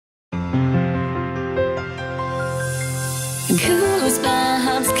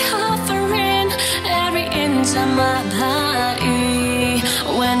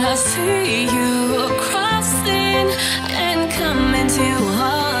see you crossing and coming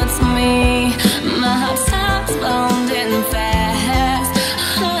towards me. My heart's pounding fast,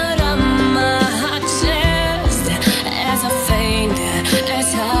 heart on my chest as I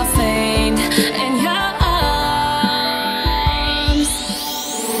faint in your arms.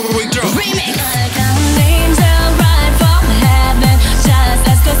 Quickdrop. Remix. Like an angel right from heaven, just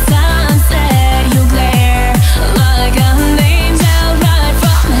as the sunset you glare. Like an angel right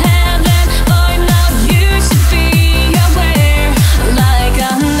from heaven, boy, now you should be aware. Like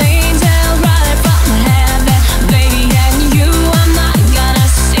an angel right from heaven, baby, and you I'm not gonna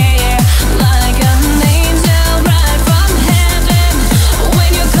share. Like an angel right from heaven,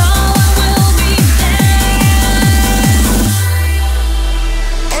 when you call I will be there.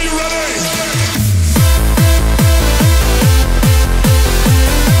 Are you ready?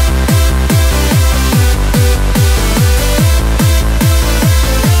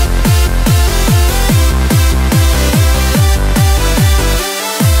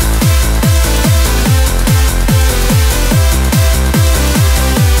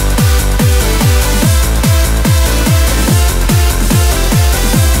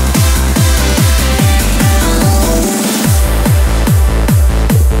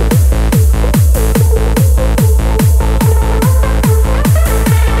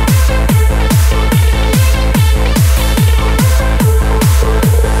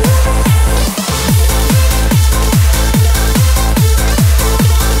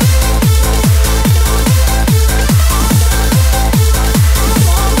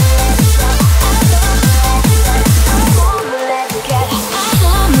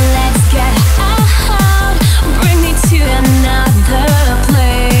 Let's get out, bring me to another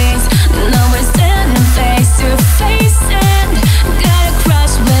place. Now we're standing face to face and got a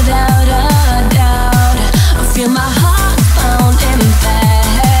crush without a doubt. I feel my heart pounding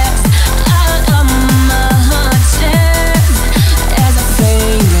fast out of my chest as I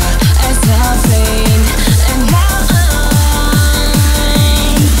faint in your arms.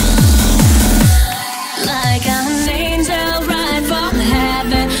 Like an angel right from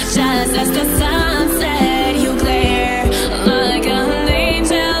heaven, just as the sunset you glare. Like an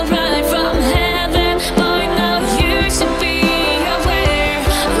angel right from heaven, boy, now you should be aware.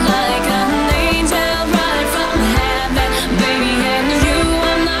 Like an angel right from heaven, baby, and you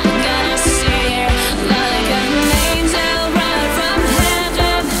I'm not gonna share. Like an angel right from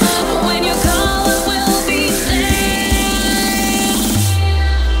heaven, when you call I will be there.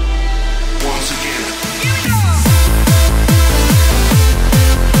 Once again.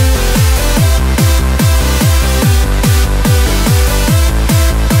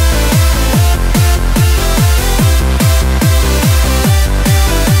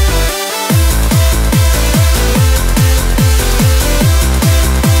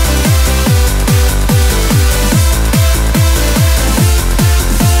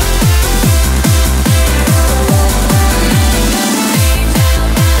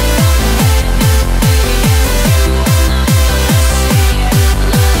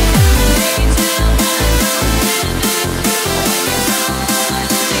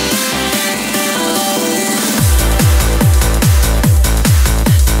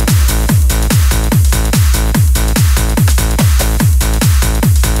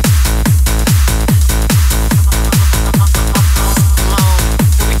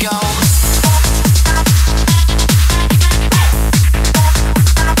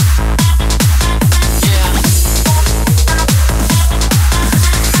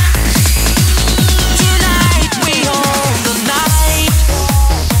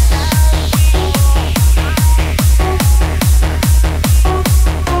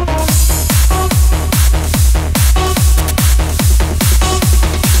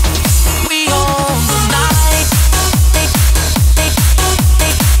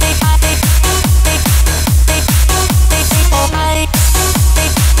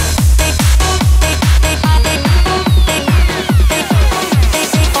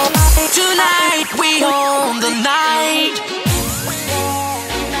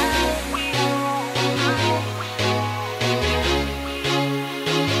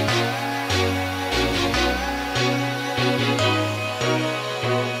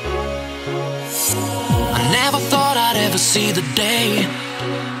 See the day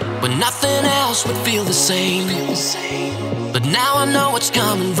when nothing else would feel the same. But now I know it's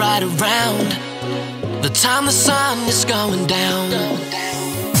coming right around the time the sun is going down.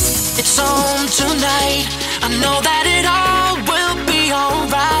 It's on tonight, I know that it all will be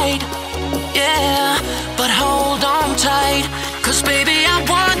alright. Yeah, but hold on tight, 'cause baby I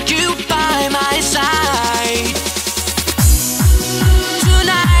want you by my side.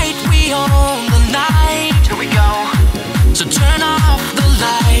 Tonight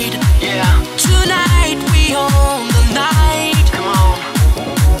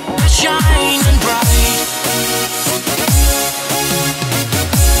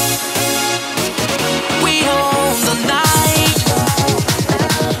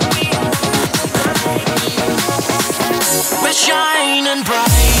shining bright.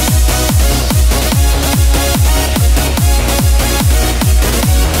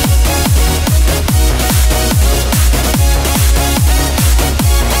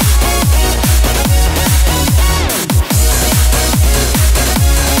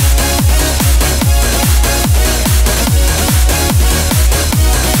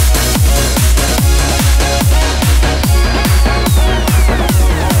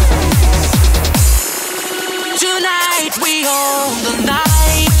 Tonight we own the night.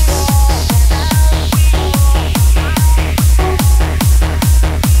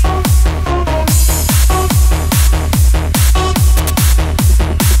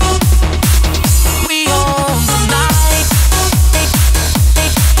 We own the night.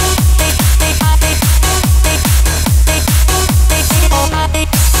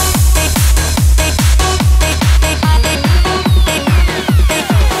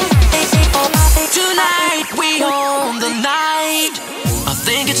 Tonight we own the night. I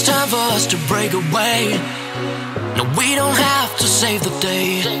think it's time for us to break away. No, we don't have to save the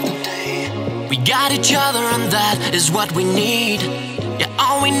day. We got each other and that is what we need. Yeah,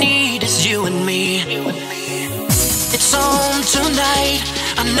 all we need is you and me. It's on tonight.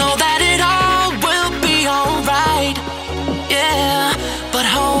 I know that it all will be alright. Yeah, but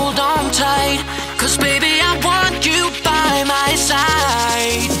hold on tight, 'cause baby I want you by my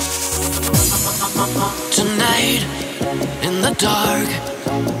side. Tonight, in the dark,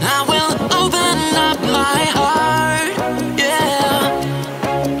 I will open up my heart. Yeah,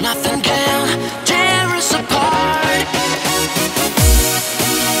 nothing can tear us apart.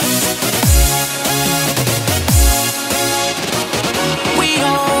 We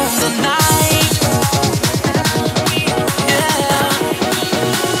own the night. Yeah,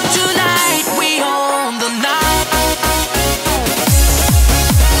 tonight we own the night.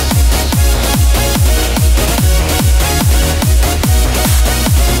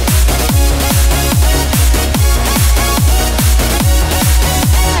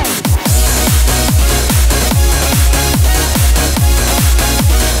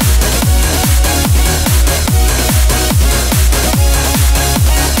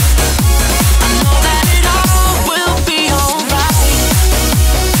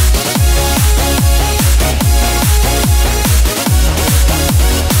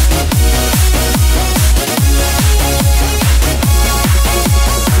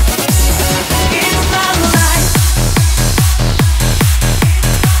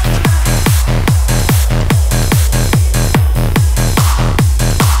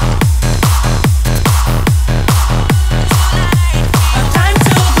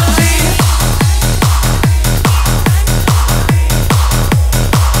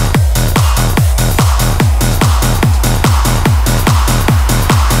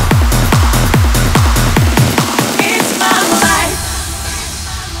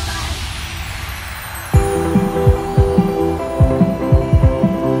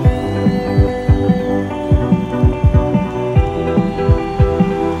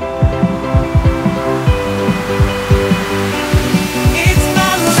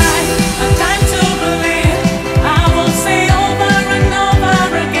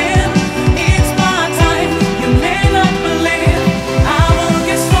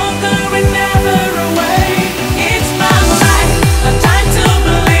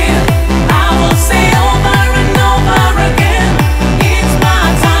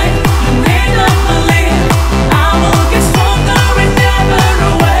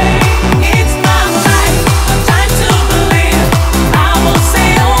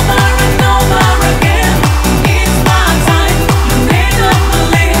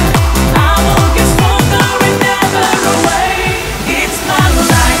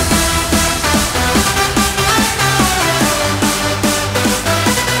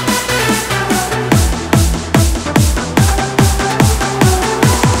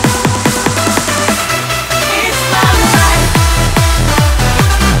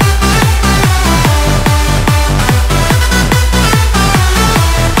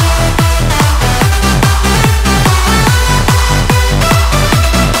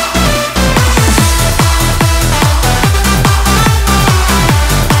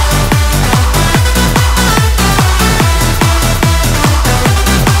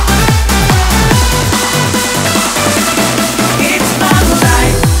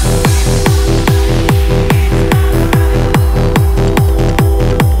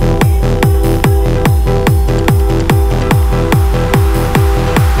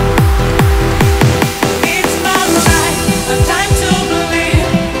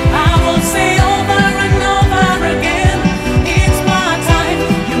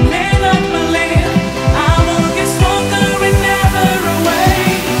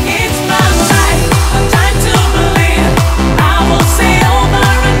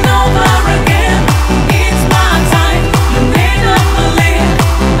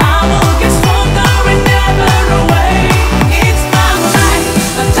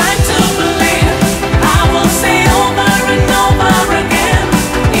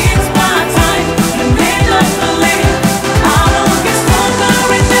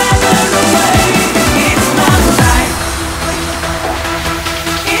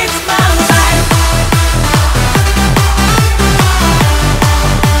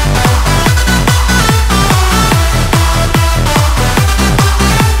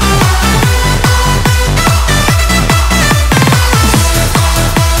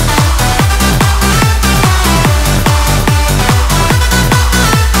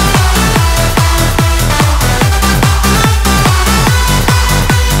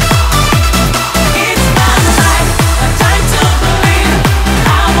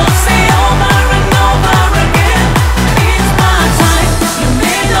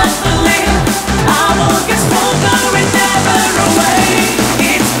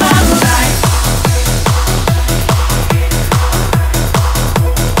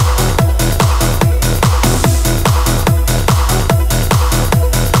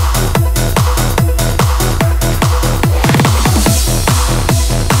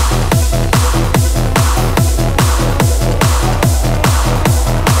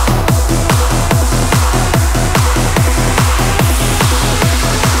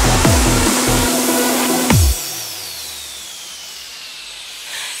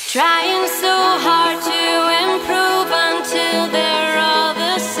 Trying so hard to improve until they're all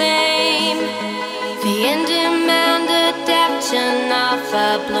the same. The in-demand adaptation of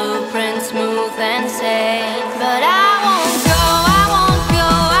a blueprint, smooth and sane. But I won't go, I won't go,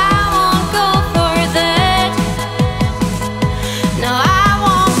 I won't go for that. No, I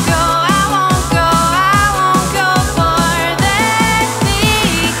won't go, I won't go, I won't go for that.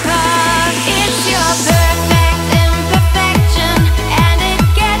 Because it's your perfect imperfection, and it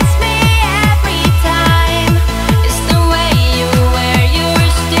gets me every time. It's the way you wear your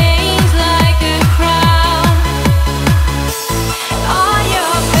stains like a crown. All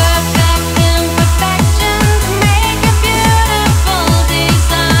your perfect imperfections make a beautiful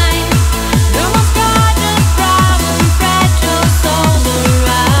design. The most gorgeous problem, fragile soul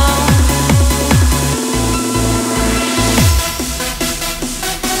around.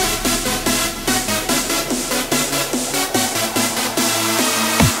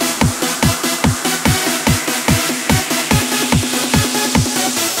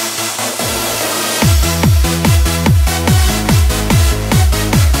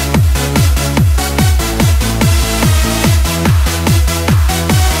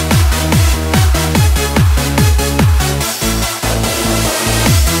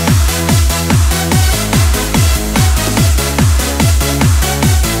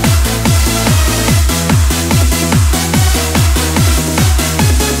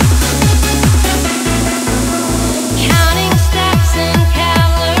 Counting steps and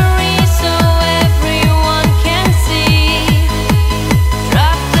calories so everyone can see.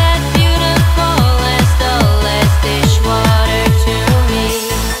 Drop that beautiful as dull as dishwater to me.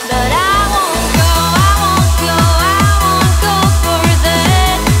 But I won't go, I won't go, I won't go for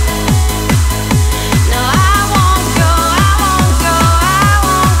that. No, I won't go, I won't go, I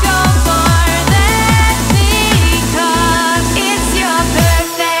won't go for that. Because it's your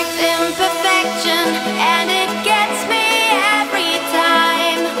perfect imperfection, and it gets me every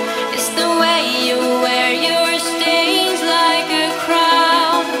time. It's the way you wear your stains like a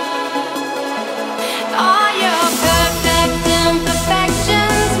crown. All your perfect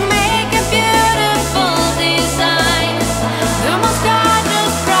imperfections make a beautiful design. The most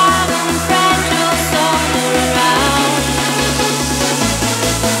gorgeous problem, fragile soul around.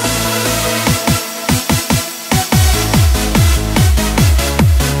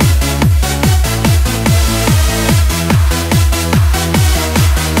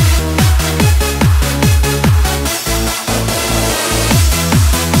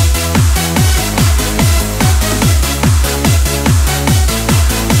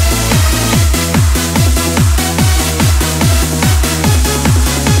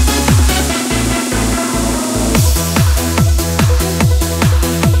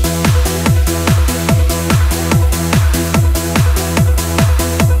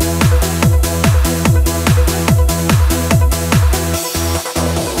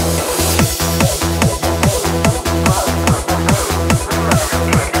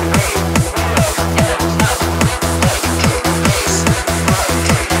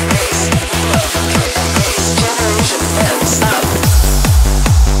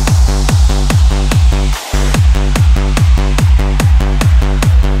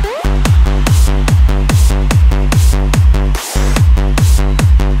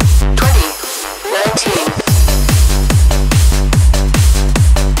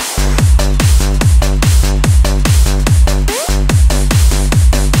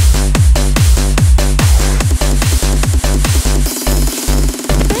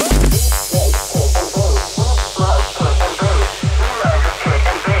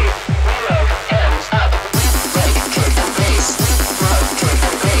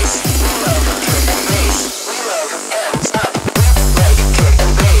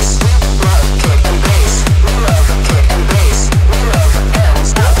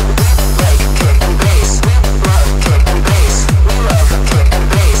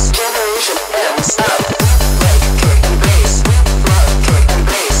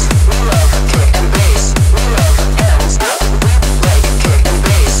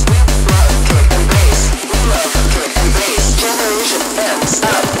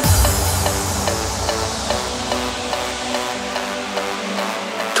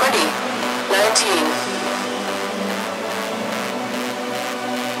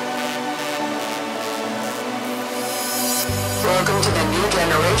 Welcome to the new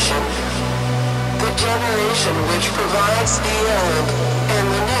generation. The generation which provides the old and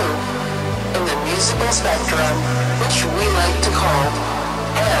the new in the musical spectrum, which we like to call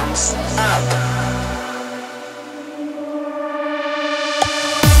hands up.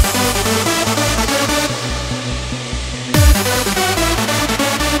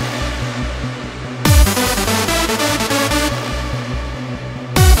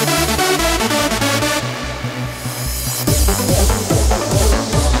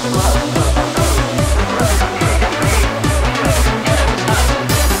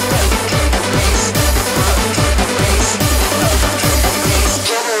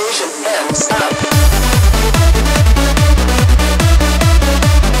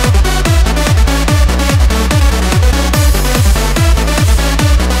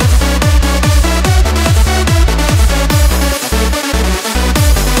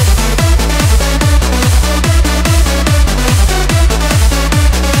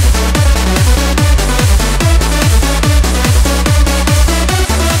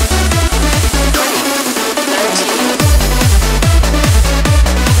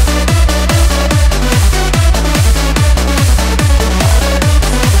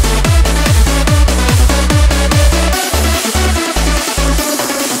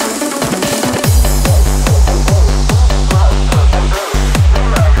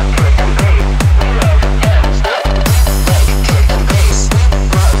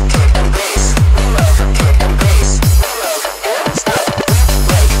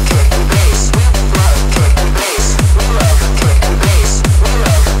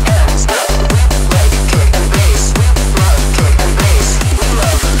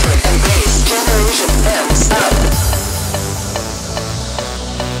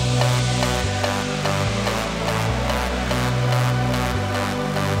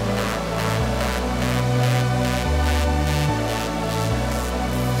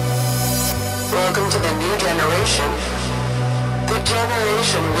 generation. The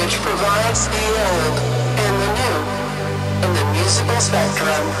generation which provides the old and the new in the musical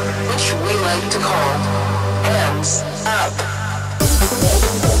spectrum, which we like to call hands up.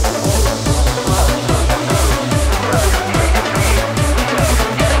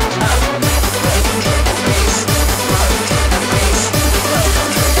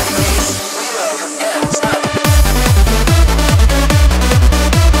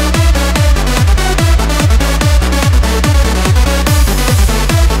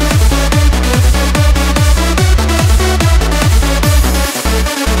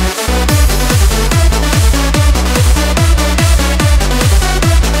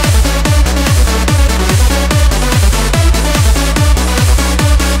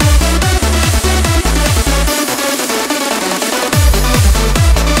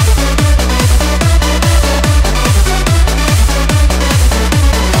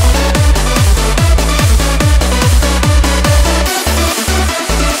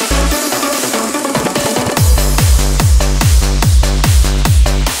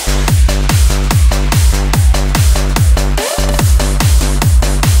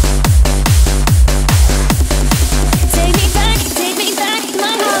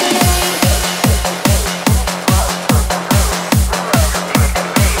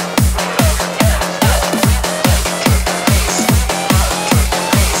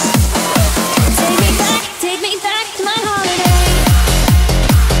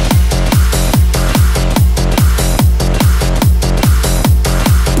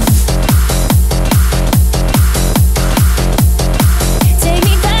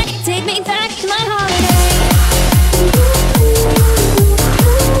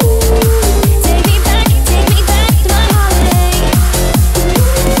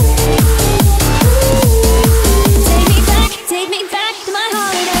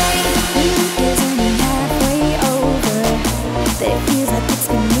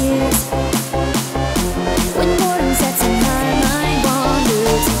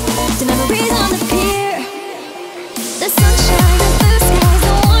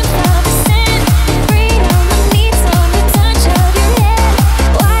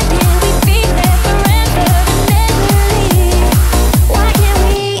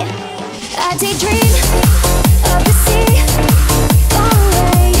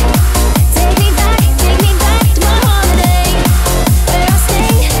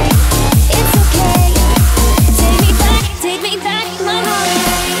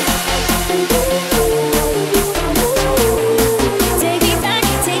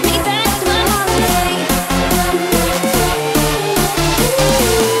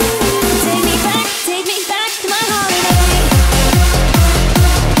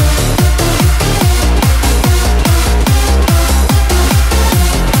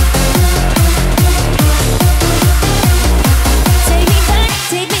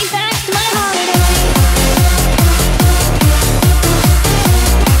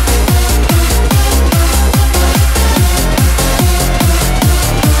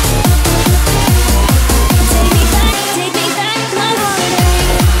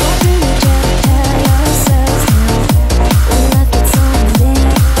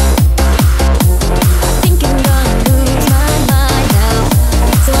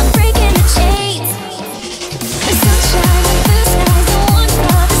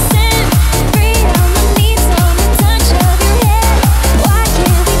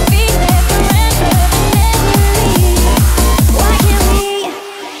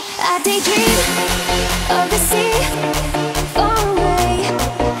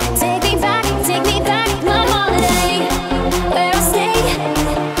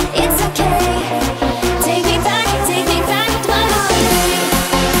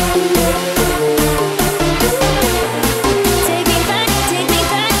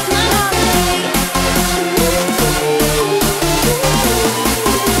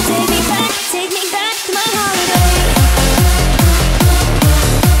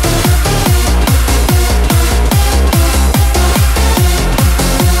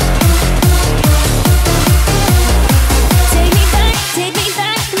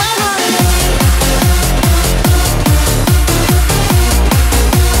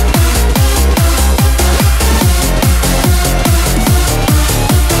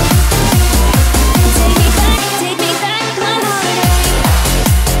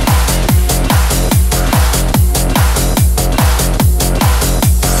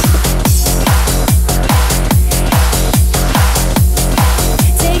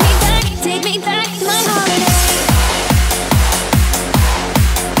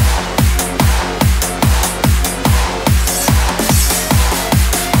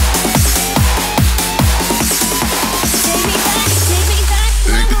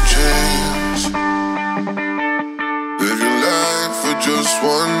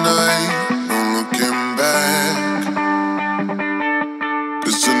 one night, no looking back.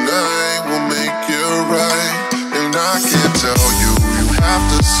 'Cause tonight will make it right. And I can't tell you, you have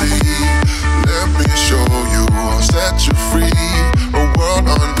to see. Let me show you, I'll set you free. A world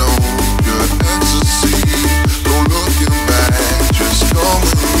unknown, good ecstasy. No looking back, just come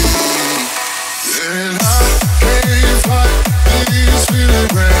with me. And I can't fight these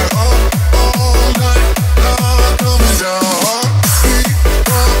feelings we're up all night. Not coming down. Beat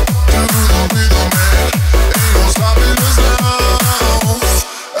up to the rhythm, man. Ain't no stopping us now.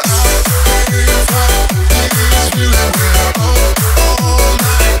 I can't fight these feelings we're up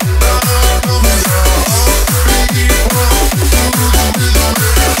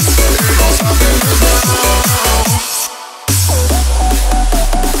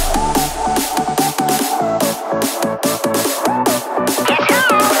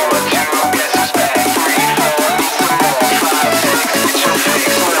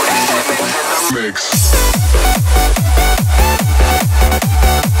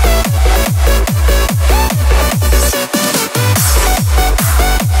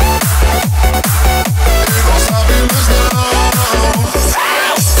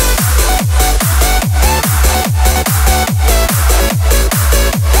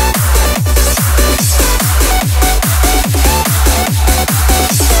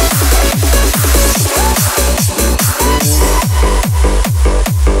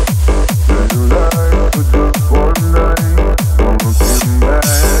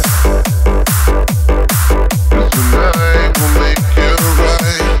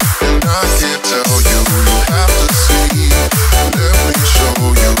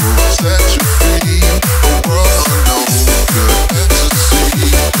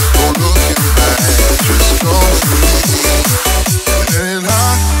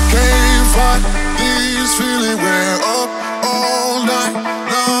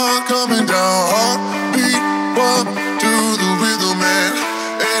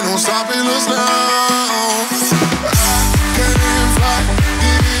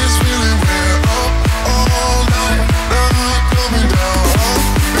all night. Not coming down.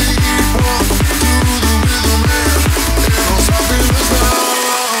 Beat up to the rhythm, man. Ain't no stopping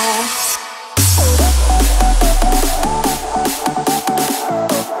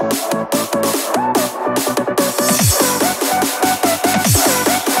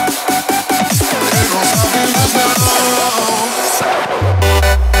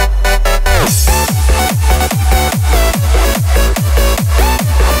now.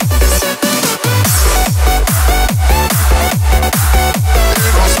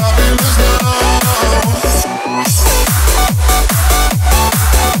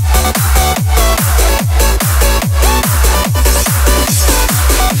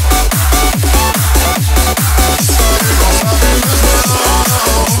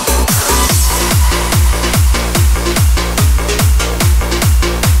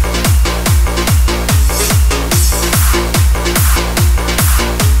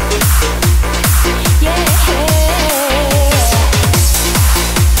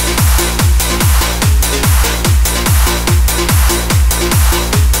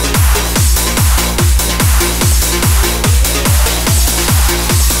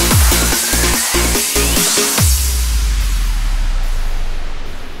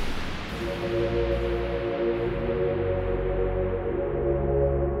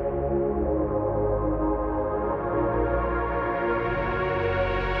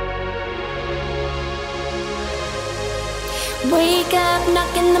 Wake up,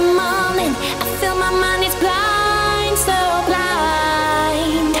 knock in the morning. I feel my mind is blind, so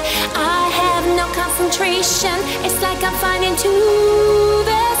blind. I have no concentration. It's like I'm flying into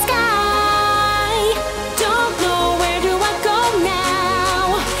the sky. Don't know where do I go now.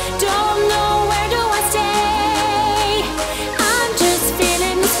 Don't know where do I stay. I'm just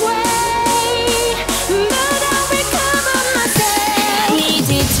feeling this way, but I'll recover myself.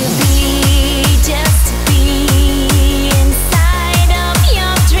 Needed to be, just to be inside of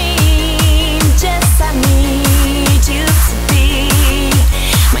your dream. Just I need you to be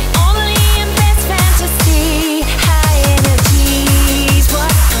my only and best fantasy. High energy's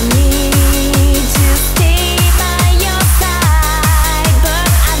what I need to stay by your side. But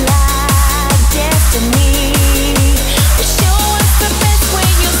I like destiny will show us the best way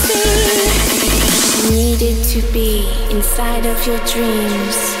you'll see. Needed to be inside of your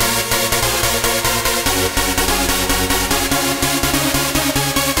dreams.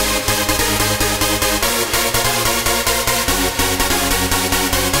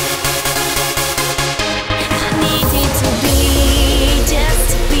 I needed to be, just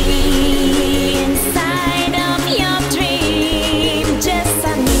to be inside of your dream. Just I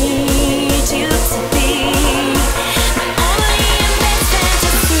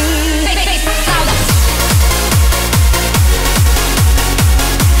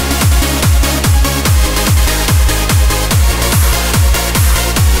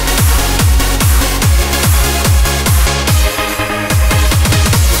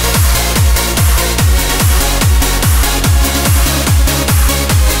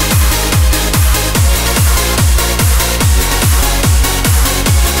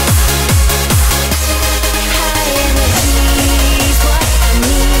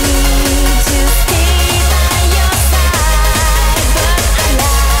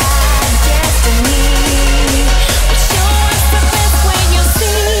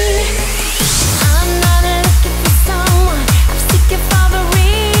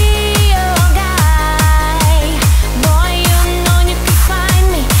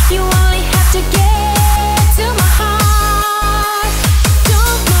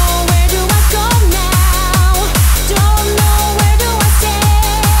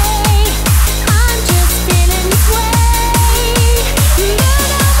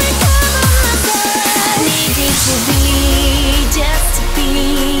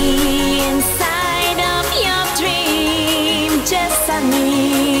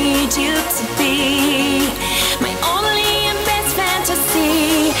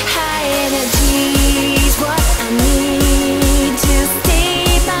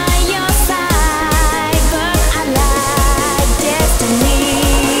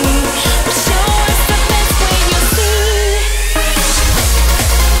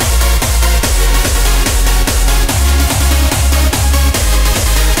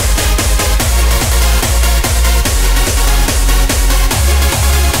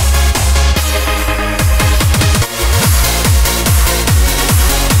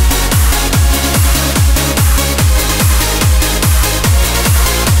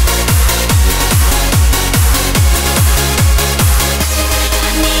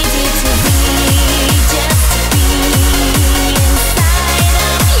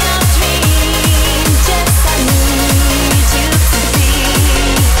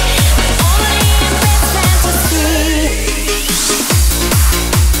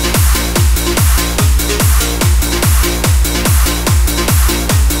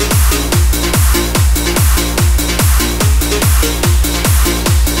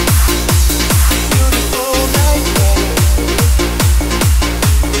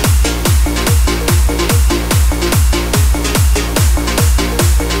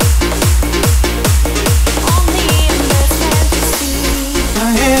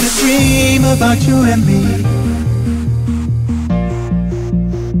about you and me.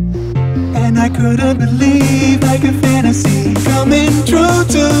 And I couldn't believe like a fantasy coming true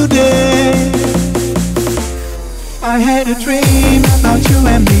today. I had a dream about you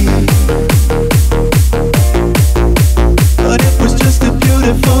and me, but it was just a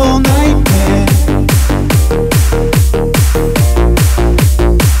beautiful nightmare.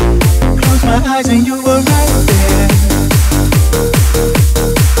 Closed my eyes and you were right there.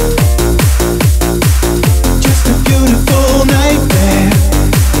 Just a beautiful nightmare.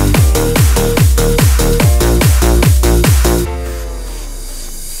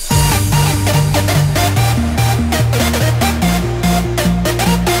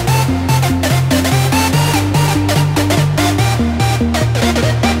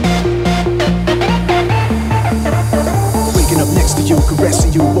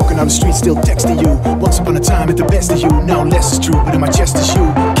 Caressing you, walking on the street, still texting you. Once upon a time, at the best of you. Now less is true, but in my chest is you.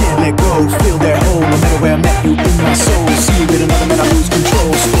 Can't let go, feel that hole. No matter where I met you, in my soul. See you with another man, I lose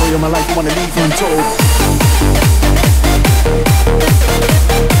control. Story of my life, you wanna leave untold.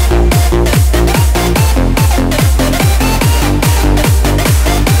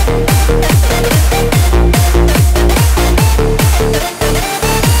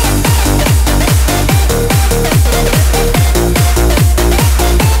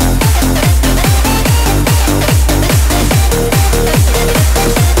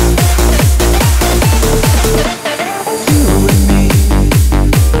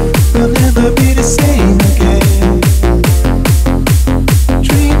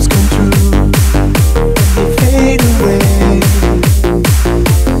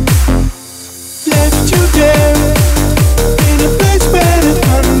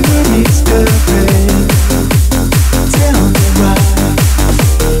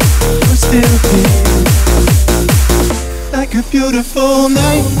 Beautiful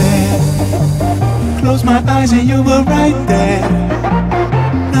nightmare. Close my eyes and you were right there.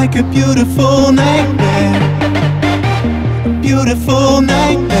 Like a beautiful nightmare. Beautiful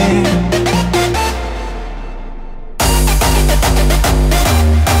nightmare.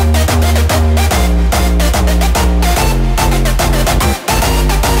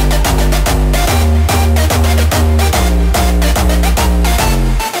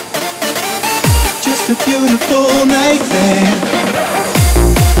 Just a beautiful nightmare.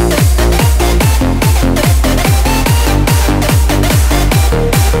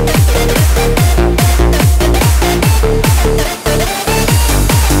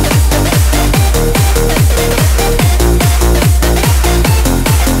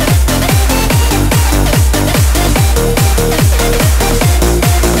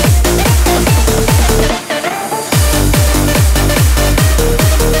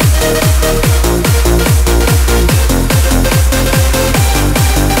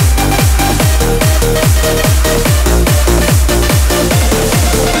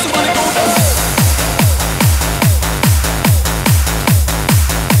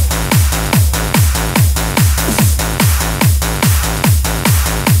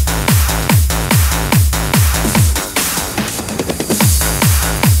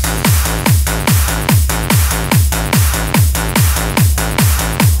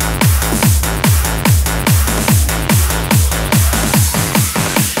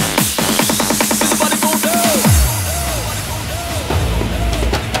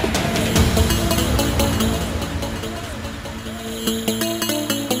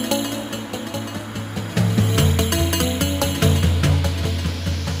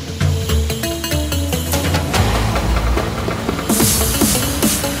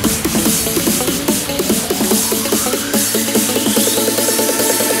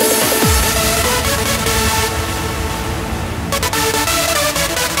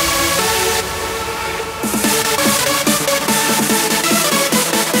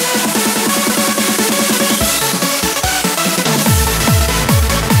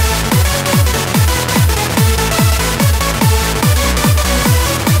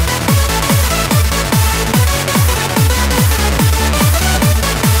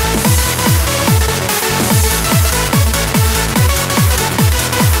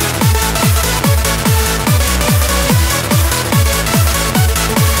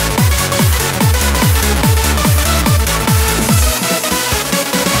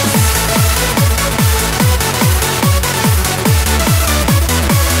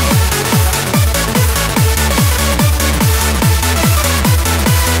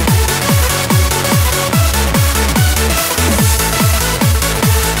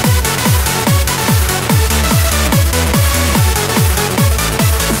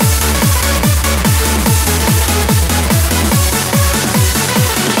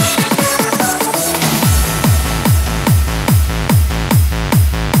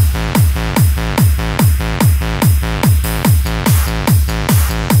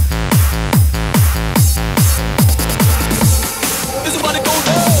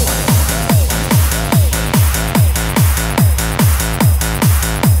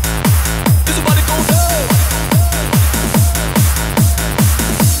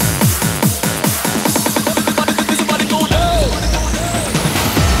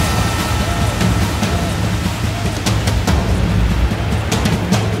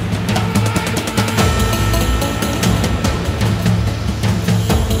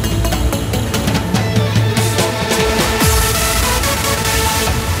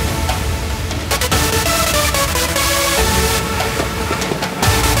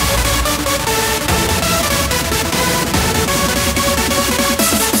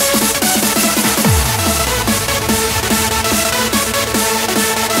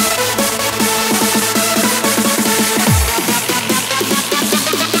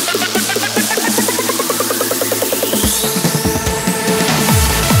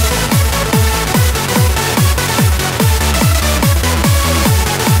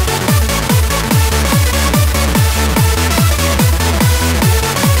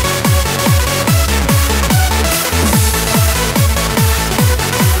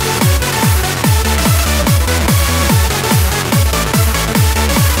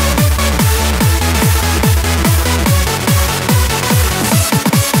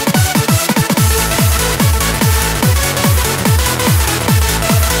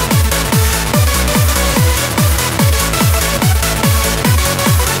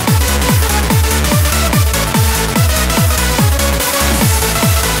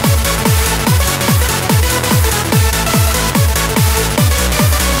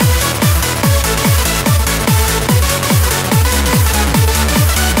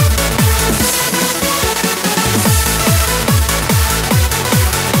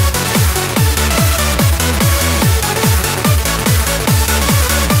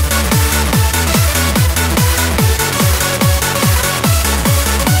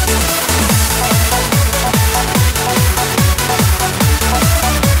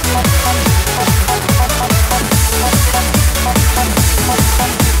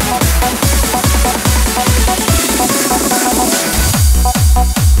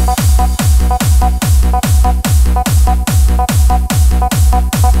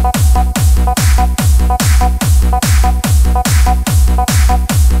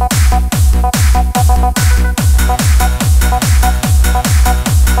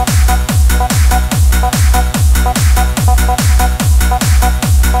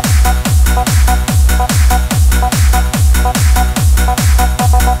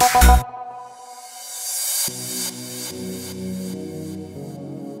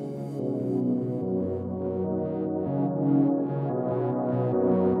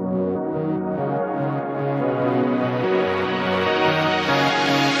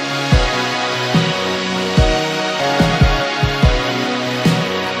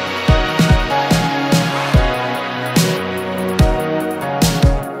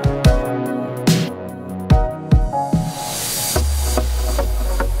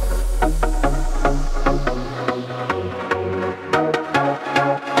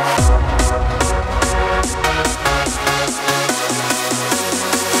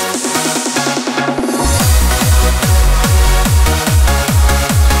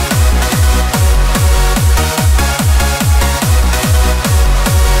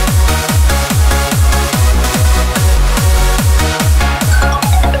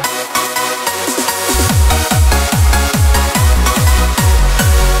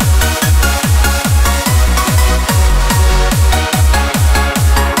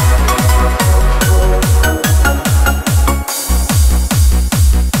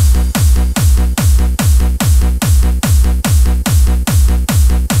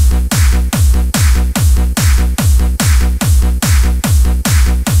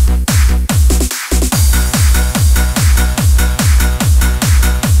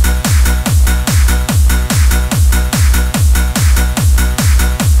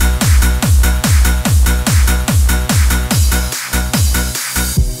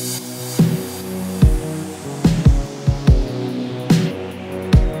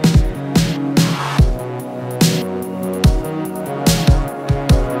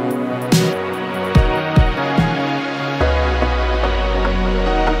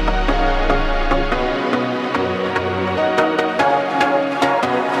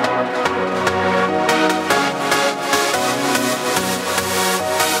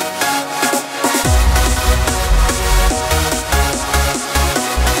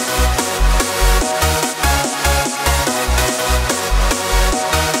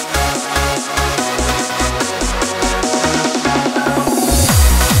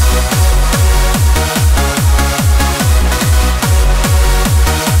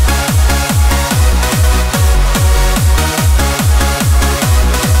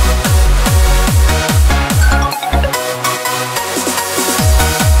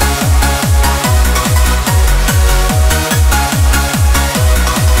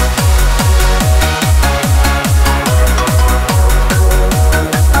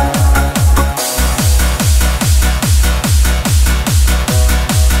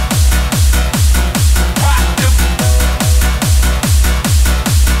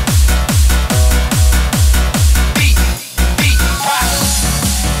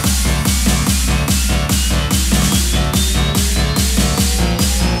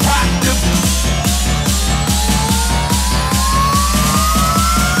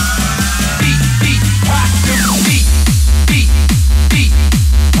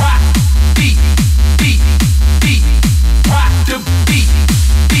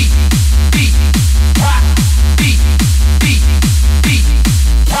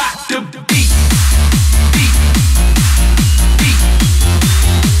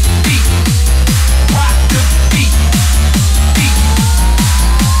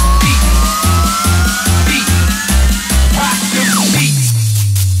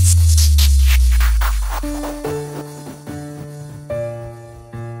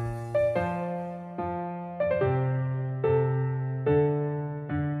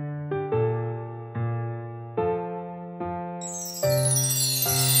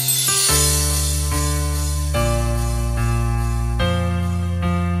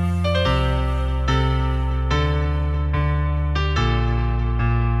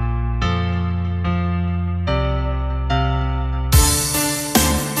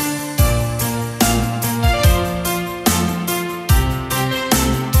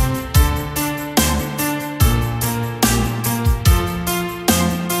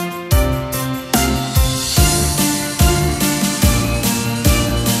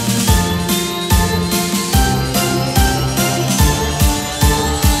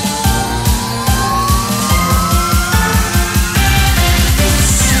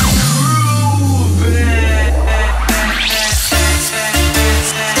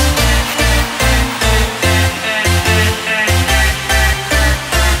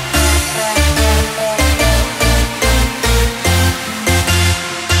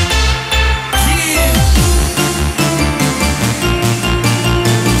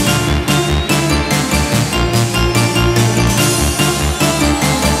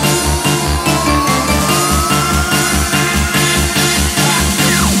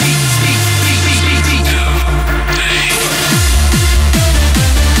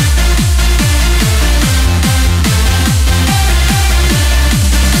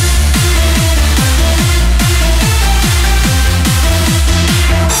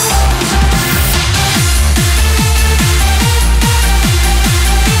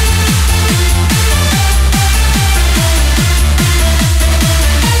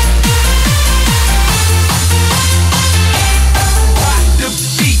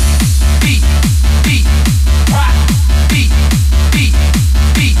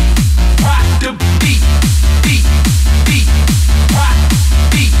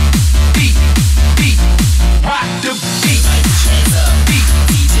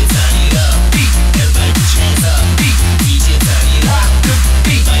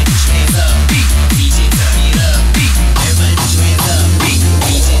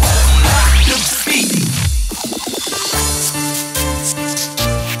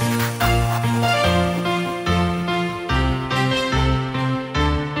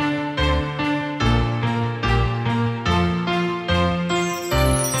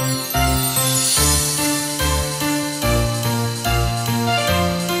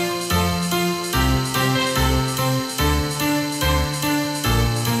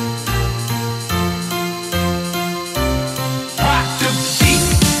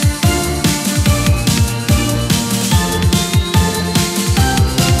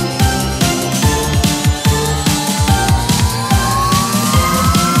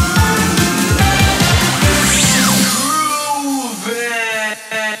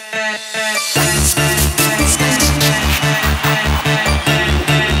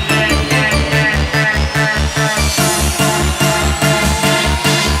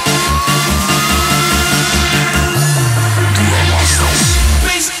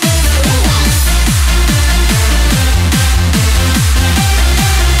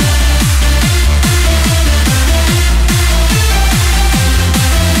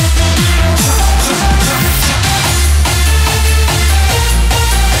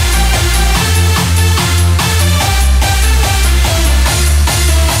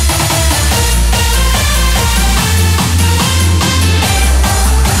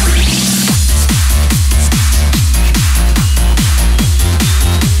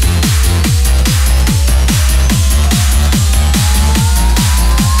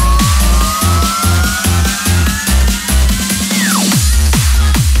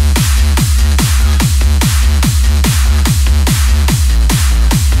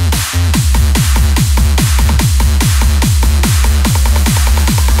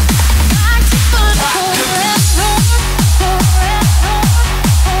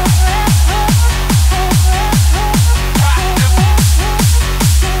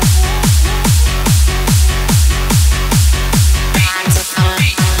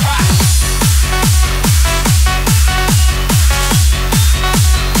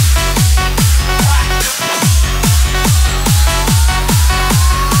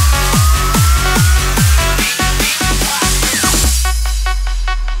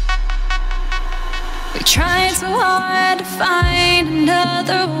 We tried so hard to find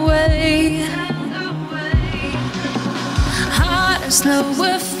another way. Harder,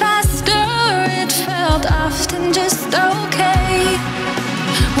 slower, faster, it felt often just okay.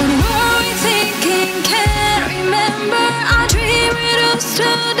 What were we thinking? Can't remember. Our dream reduced to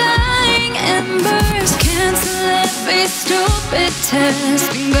dying embers. Cancel every stupid test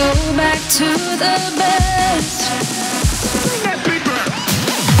and go back to the best.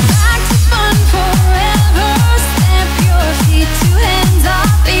 Back to fun forever. Stamp your feet to hands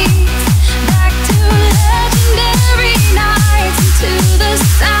off beats. Back to legendary nights. Into the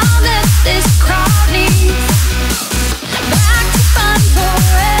sound that this crowd needs. Back to fun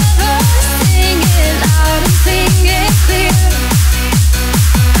forever. Sing it loud and sing it clear.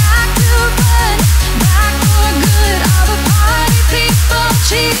 Back to fun, back for good. All the party people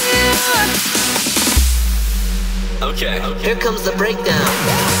cheer. Okay, here comes the breakdown.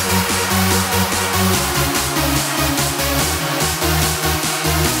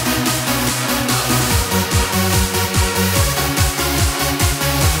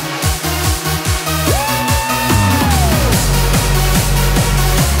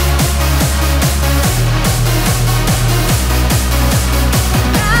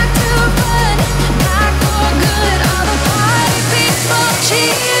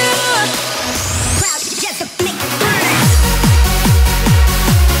 Crowd together, make it burn.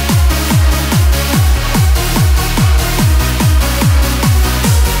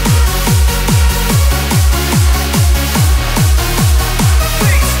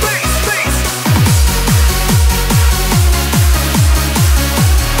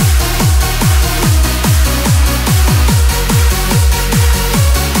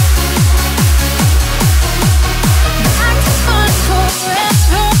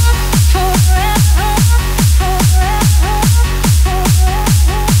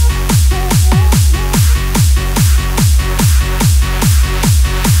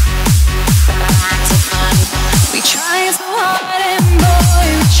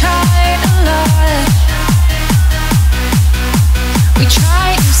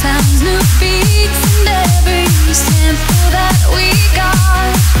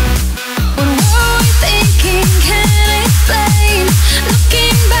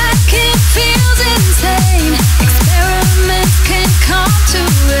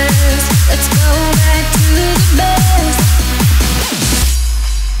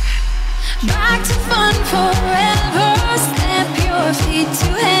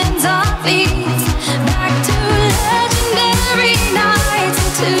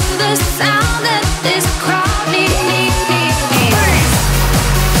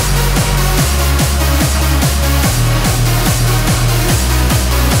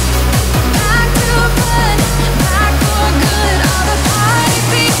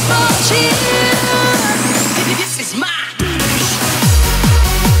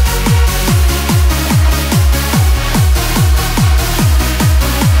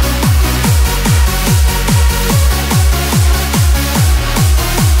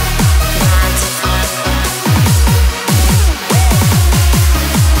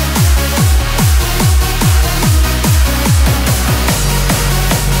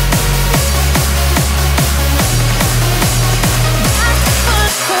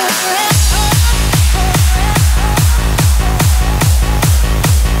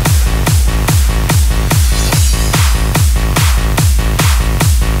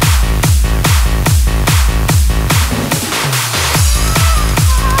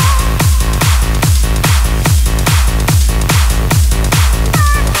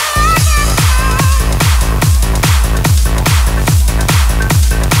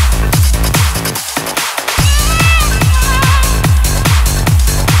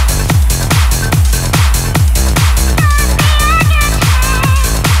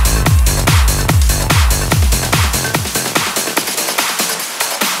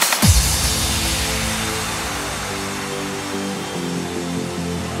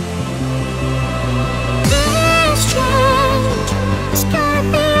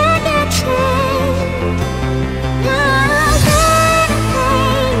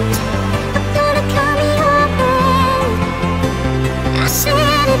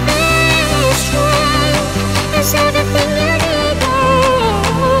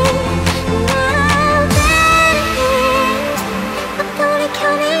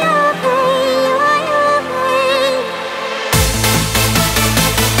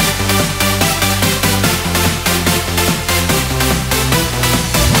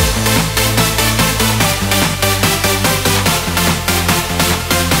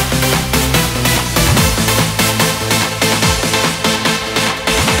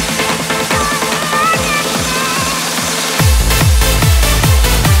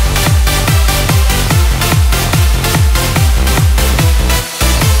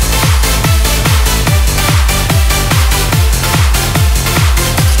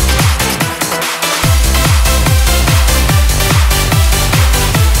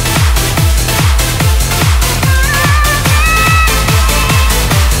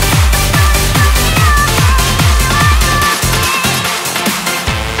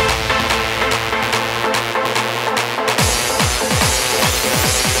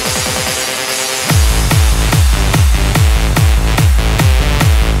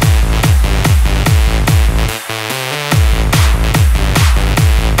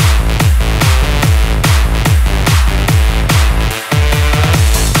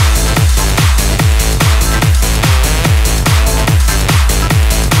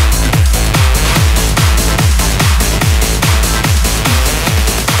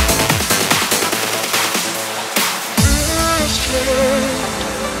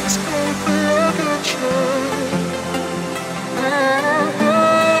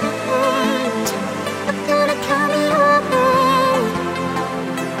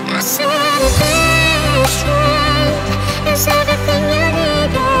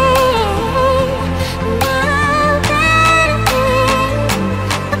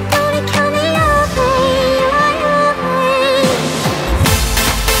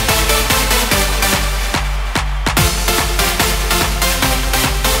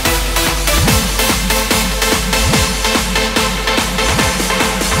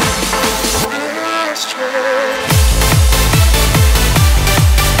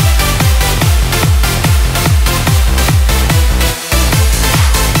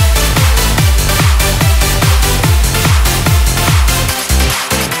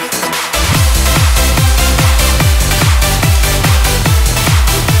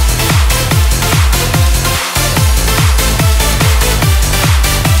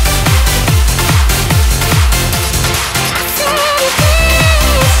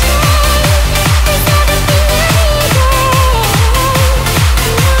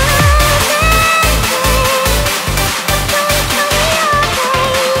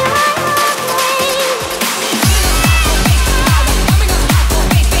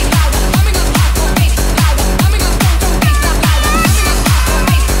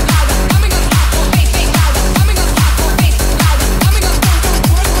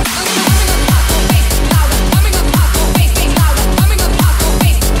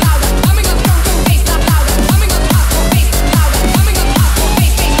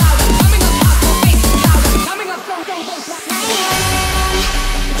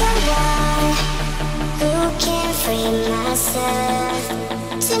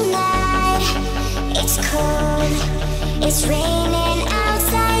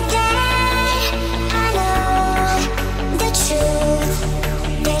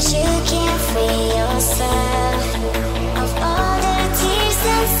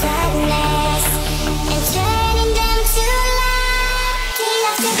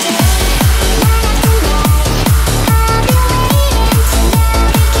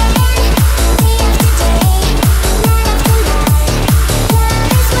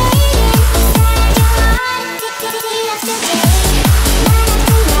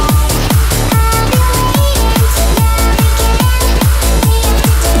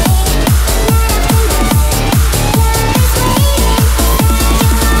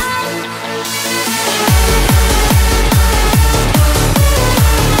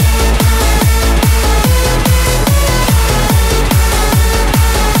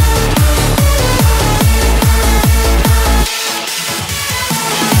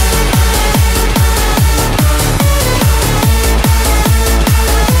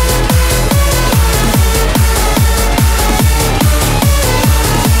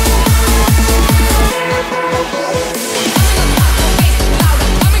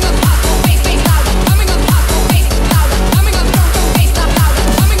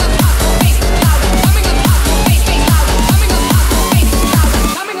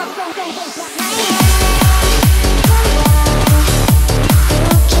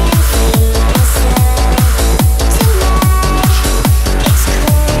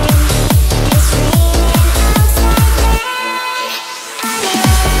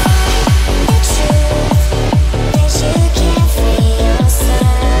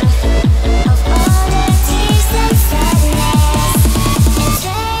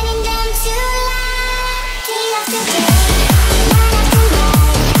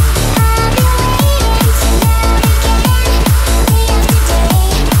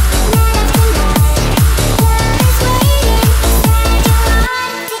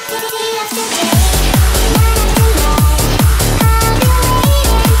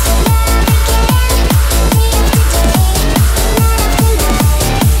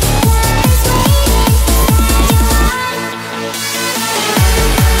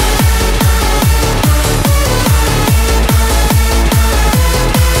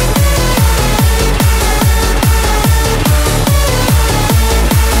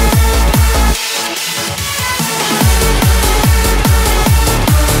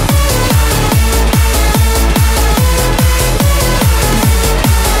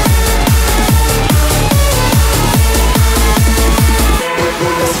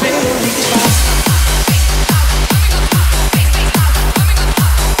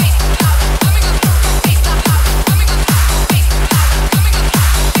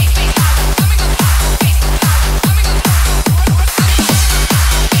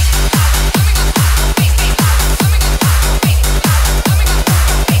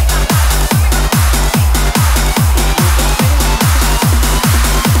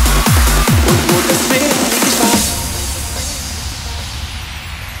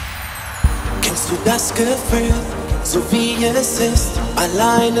 das Gefühl, so wie es ist,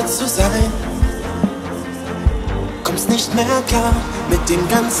 alleine zu sein. Kommst nicht mehr klar mit dem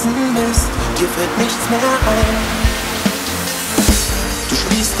ganzen Mist, dir fällt nichts mehr ein. Du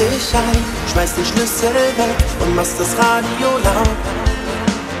schließt dich ein, schmeißt den Schlüssel weg und machst das Radio laut.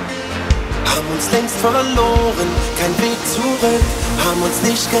 Haben uns längst verloren, kein Weg zurück, haben uns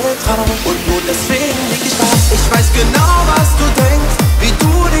nicht getraut. Und nur deswegen lieg ich wach. Ich weiß genau, was du denkst, wie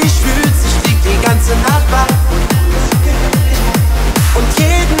du dich fühlst. Ich lieg die ganze Nacht wach. Und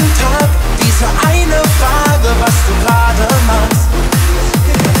jeden Tag diese eine Frage, was du gerade machst.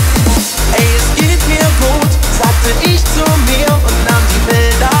 Ey, es geht mir gut, sagte ich zu mir und nahm die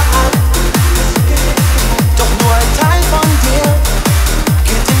Bilder ab. Doch nur ein Teil von dir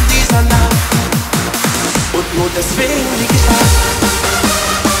geht in dieser Nacht. Und nur deswegen lieg ich wach.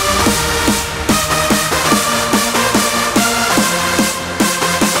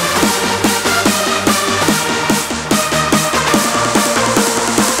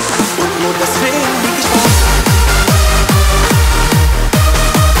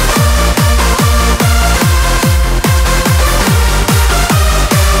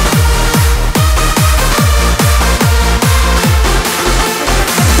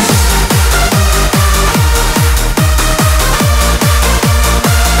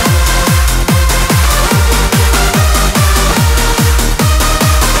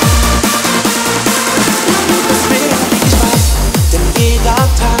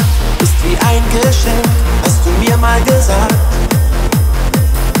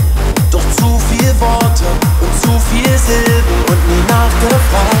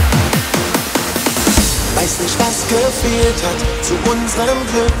 Zu unserem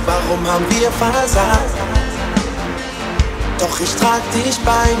Glück, warum haben wir versagt? Doch ich trag dich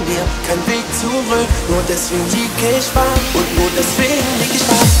bei mir, kein Weg zurück, nur deswegen lieg ich wach. Und nur deswegen lieg ich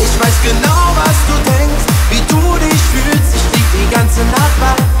wach. Ich weiß genau, was du denkst, wie du dich fühlst. Ich lieg die ganze Nacht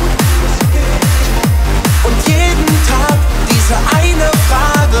wach. Und jeden Tag diese eine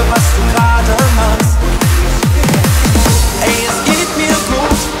Frage, was du gerade machst. Ey, es geht mir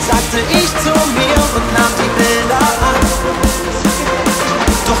gut, sagte ich zu mir und nahm die Bilder an.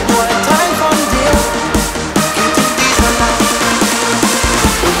 Doch nur ein Teil von dir geht in dieser Nacht.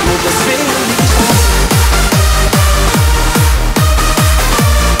 Und nur deswegen lieg ich wach.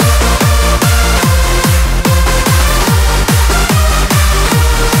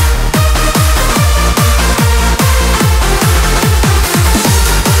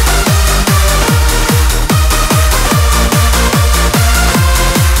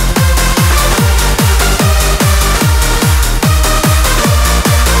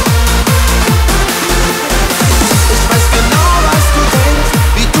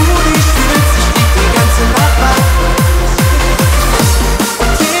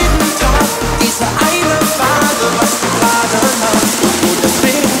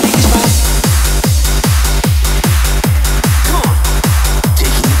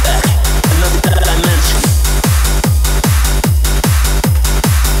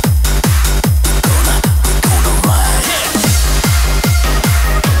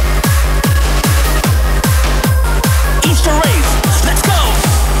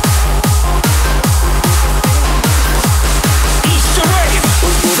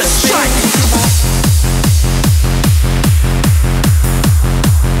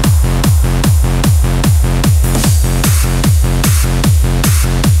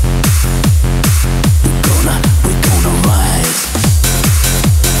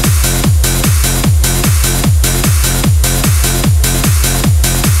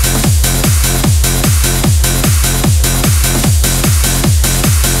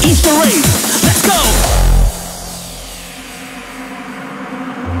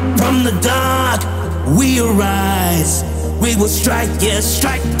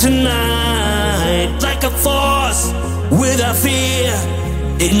 Strike tonight like a force without fear,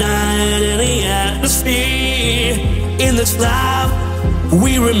 ignite in the atmosphere. In this life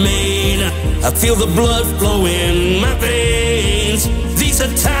we remain. I feel the blood flow in my veins. These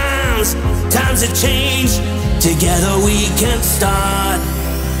are times that change. Together we can start,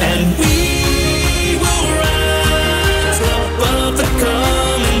 and we will rise above the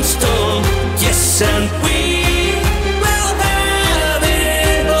coming storm. Yes, and we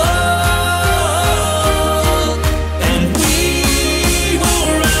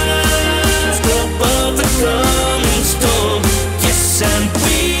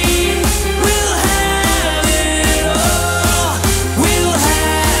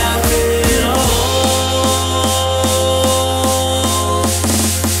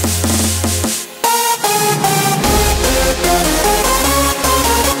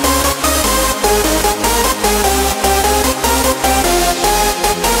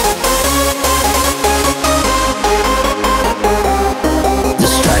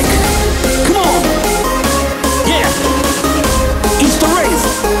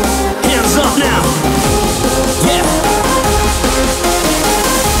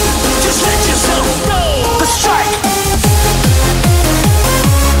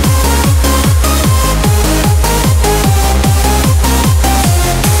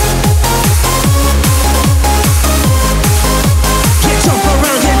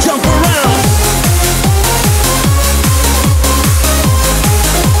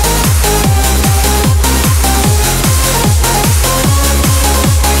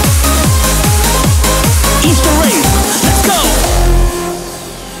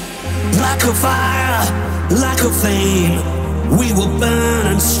Like a fire, like a flame, we will burn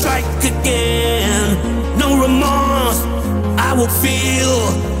and strike again. No remorse, I will feel.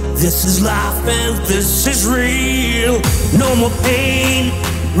 This is life and this is real. No more pain,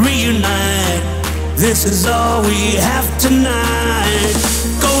 reunite. This is all we have tonight.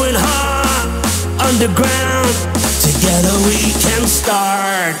 Going hard, underground. Together we can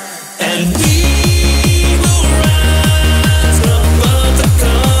start. And we